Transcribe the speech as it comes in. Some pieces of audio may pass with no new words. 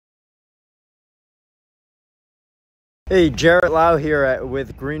Hey, Jarrett Lau here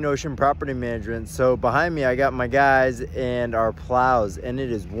with Green Ocean Property Management. So behind me I got my guys and our plows, and it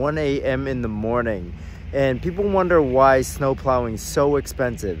is 1 a.m. in the morning. And people wonder why snow plowing is so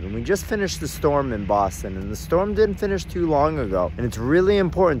expensive. And we just finished the storm in Boston, and the storm didn't finish too long ago. And it's really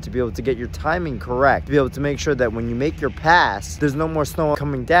important to be able to get your timing correct, to be able to make sure that when you make your pass, there's no more snow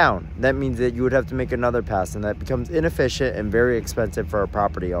coming down. That means that you would have to make another pass, and that becomes inefficient and very expensive for a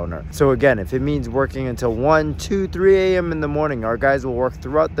property owner. So again, if it means working until 1, 2, 3 a.m. in the morning, our guys will work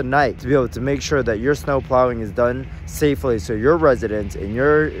throughout the night to be able to make sure that your snow plowing is done safely, so your residents and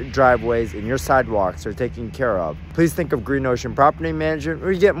your driveways and your sidewalks are taken care of. Please think of Green Ocean Property Management,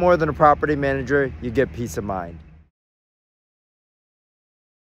 where you get more than a property manager, you get peace of mind.